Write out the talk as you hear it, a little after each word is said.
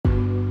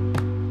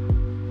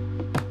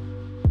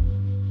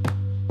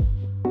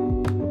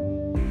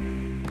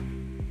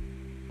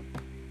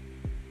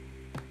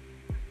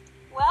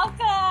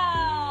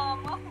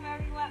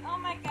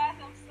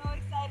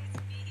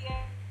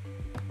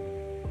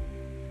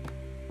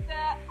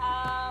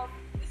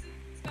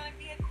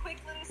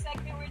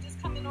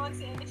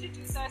going to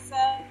introduce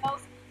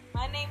ourselves.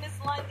 My name is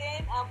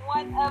London. I'm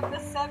one of the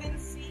 7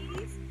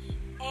 C's,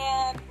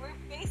 and we're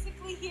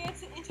basically here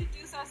to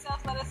introduce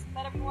ourselves.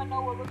 Let everyone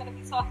know what we're going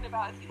to be talking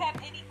about. If you have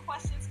any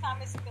questions,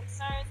 comments, or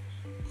concerns,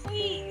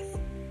 please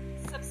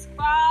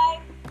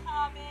subscribe,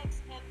 comment,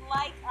 and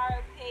like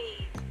our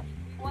page.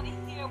 We want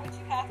to hear what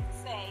you have to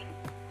say.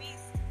 We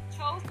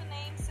chose the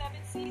name 7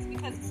 C's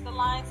because it's the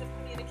lines of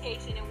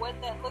communication and what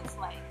that looks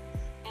like.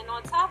 And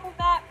on top of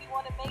that, we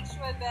want to make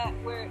sure that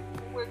when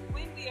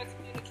we are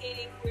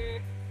communicating,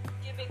 we're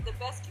giving the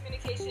best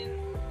communication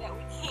that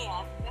we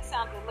can. That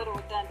sounds a little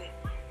redundant,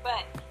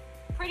 but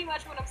pretty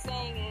much what I'm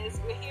saying is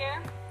we're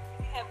here.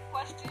 If you have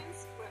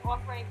questions, we're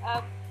offering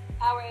up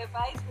our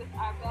advice with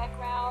our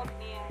background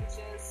and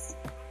just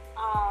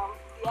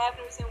the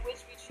avenues in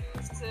which we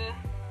choose to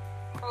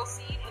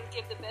proceed and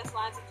give the best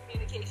lines of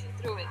communication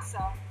through it. So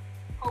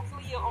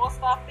hopefully you'll all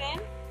stop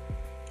in.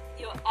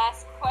 You'll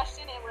ask a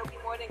question, and we'll be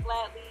more than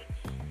gladly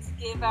to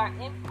give our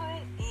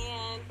input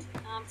and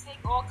take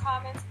all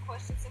comments,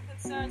 questions, and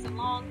concerns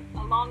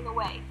along the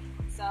way.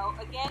 So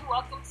again,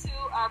 welcome to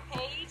our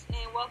page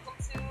and welcome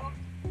to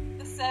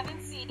the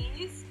 7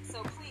 C's.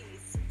 So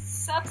please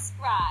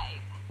subscribe.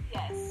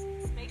 Yes,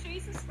 make sure you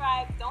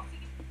subscribe. Don't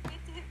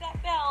forget to hit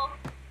that bell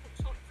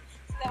so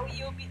that way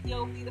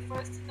you'll be the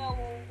first to know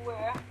when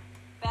we're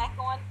back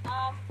on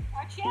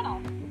our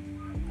channel.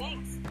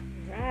 Thanks.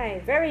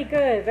 Right, very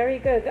good, very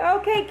good.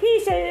 Okay,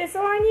 Keisha, it's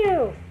on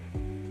you.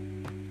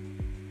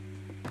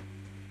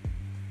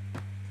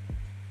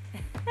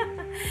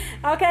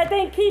 Okay, I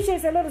think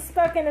Keisha's a little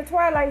stuck in the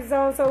twilight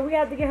zone, so we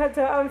have to get her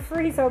to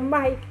unfreeze her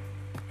mic.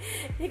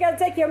 You gotta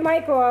take your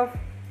mic off.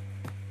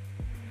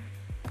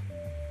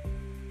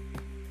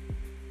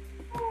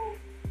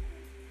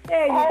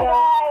 There you go.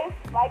 Hi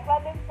guys, like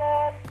London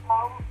said,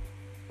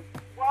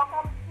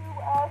 welcome to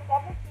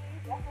 7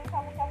 C's. Definitely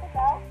come and check us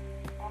out.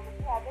 If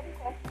you have any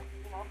questions,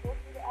 feel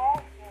free to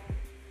ask, and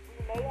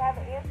we may have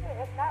an answer.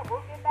 If not,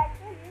 we'll get back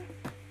to you.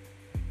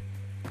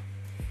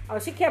 Oh,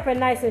 she kept it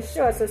nice and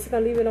short, so she's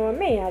going to leave it on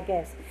me, I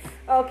guess.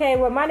 Okay,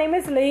 well, my name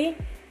is Lee.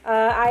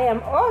 I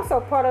am also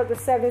part of the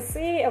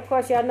 7C. Of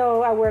course, y'all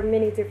know I wear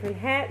many different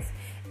hats.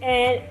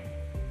 And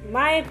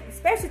my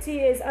specialty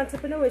is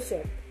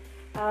entrepreneurship,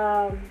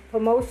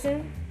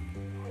 promotion,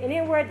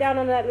 anywhere down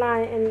on that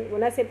line. And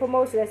when I say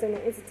promotion, that's in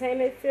the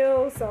entertainment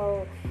field.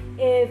 So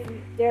if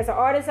there's an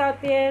artist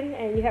out there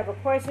and you have a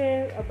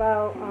question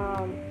about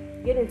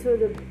getting into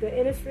the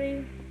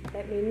industry,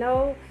 let me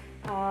know.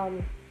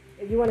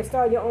 If you want to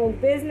start your own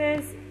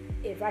business,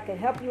 if I can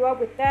help you out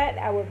with that,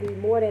 I would be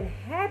more than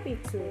happy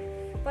to.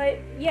 But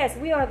yes,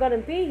 we are going to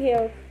be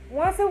here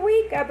once a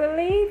week, I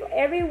believe,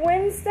 every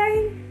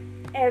Wednesday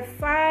at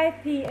 5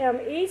 p.m.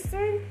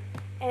 Eastern,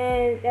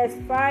 and that's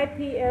 5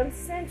 p.m.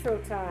 Central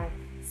Time.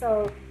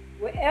 So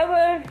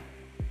wherever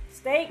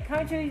state,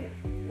 country,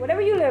 whatever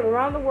you live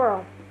around the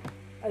world,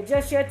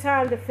 adjust your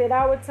time to fit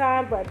our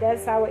time, but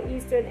that's our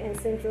Eastern and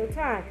Central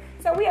Time.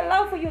 So we would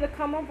love for you to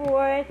come on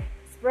board,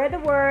 spread the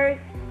word.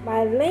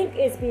 My link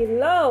is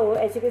below.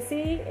 As you can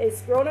see,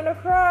 it's scrolling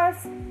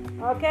across.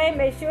 Okay,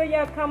 make sure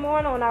y'all come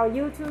on our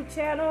YouTube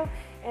channel,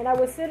 and I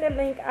will send the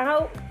link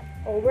out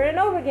over and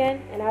over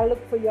again, and I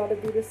look for y'all to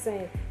do the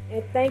same.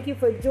 And thank you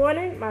for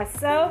joining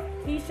myself,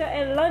 Keisha,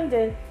 and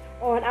London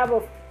on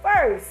our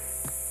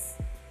first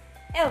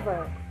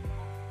ever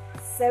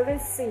 7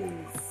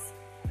 C's.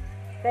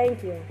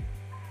 Thank you.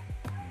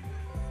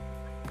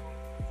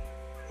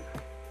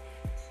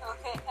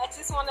 Okay, I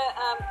just want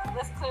to,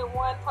 let's clear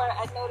one part.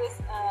 I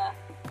noticed,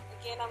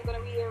 again, I'm going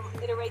to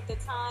reiterate the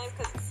time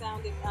because it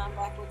sounded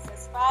backwards.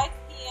 It's 5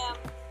 p.m.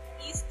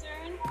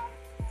 Eastern,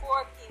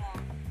 4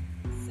 p.m.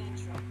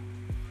 Central.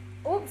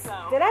 Oops,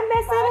 So, did I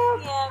mess that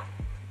up?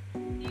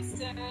 5 p.m.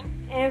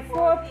 Eastern. And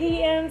 4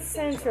 p.m.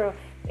 Central.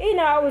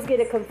 I always get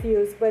it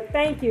confused, but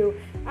thank you.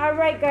 All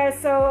right, guys,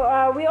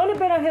 so we only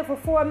been on here for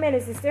 4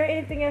 minutes. Is there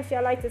anything else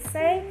y'all like to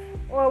say?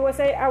 Or we'll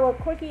say our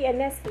quickie and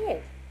that's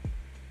it?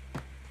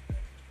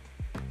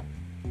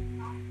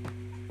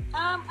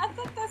 I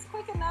think that's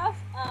quick enough.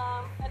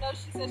 I know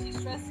she said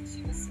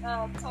she was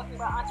talking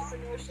about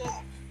entrepreneurship,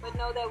 but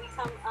know that we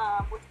come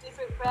with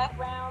different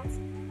backgrounds,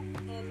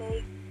 and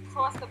they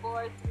cross the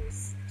board through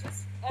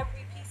just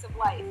every piece of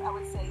life, I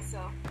would say.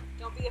 So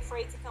don't be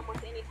afraid to come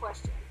with any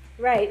question.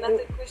 Right.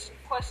 Nothing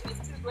question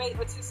is too great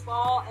or too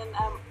small,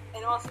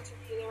 and also to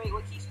reiterate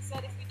what Keisha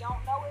said, if we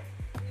don't know it,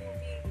 we will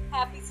be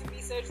happy to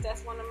research.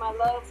 That's one of my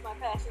loves, my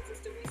passions, is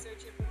to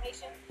research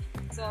information.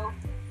 So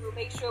we'll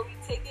make sure we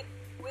take it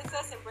with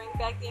us and bring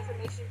back the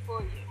information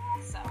for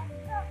you. So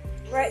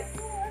right.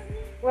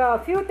 Well, a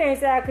few things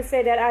that I could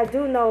say that I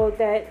do know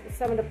that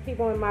some of the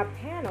people in my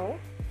panel,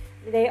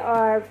 they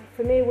are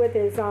familiar with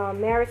is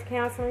marriage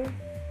counseling,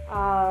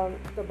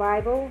 the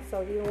Bible.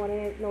 So if you want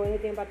to know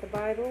anything about the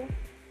Bible,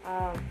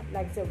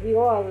 like I said, we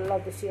all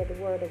love to share the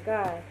Word of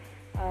God.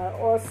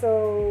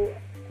 Also,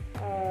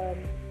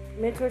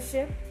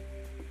 mentorship.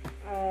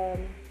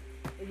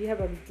 if you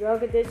have a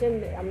drug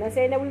addiction, I'm not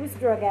saying that we was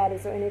drug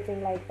addicts or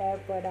anything like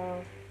that, but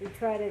we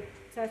try to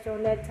touch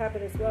on that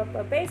topic as well.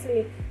 But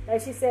basically,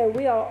 like she said,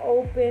 we are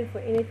open for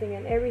anything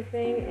and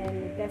everything,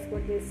 and that's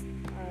what this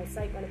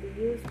site going to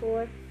be used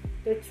for,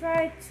 to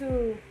try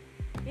to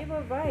give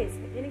advice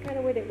in any kind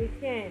of way that we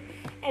can.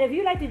 And if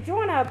you'd like to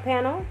join our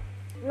panel,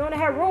 we only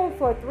have room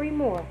for 3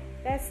 more.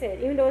 That's it.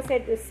 Even though it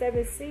said the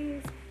 7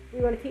 C's, we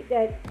want to keep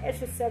that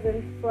extra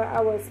 7 for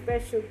our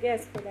special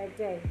guest for that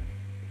day.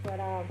 But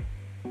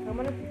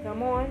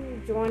come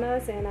on, join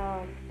us, and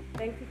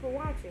thank you for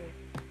watching.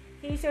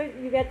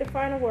 Keisha, you got the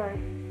final word.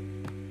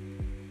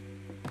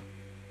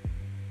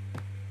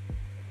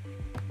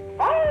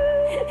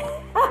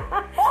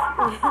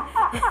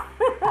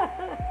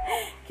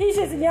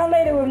 Keisha's a young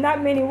lady with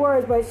not many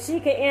words, but she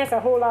can answer a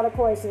whole lot of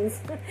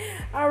questions.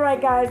 All right,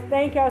 guys,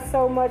 thank y'all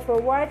so much for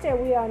watching.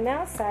 We are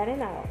now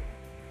signing out.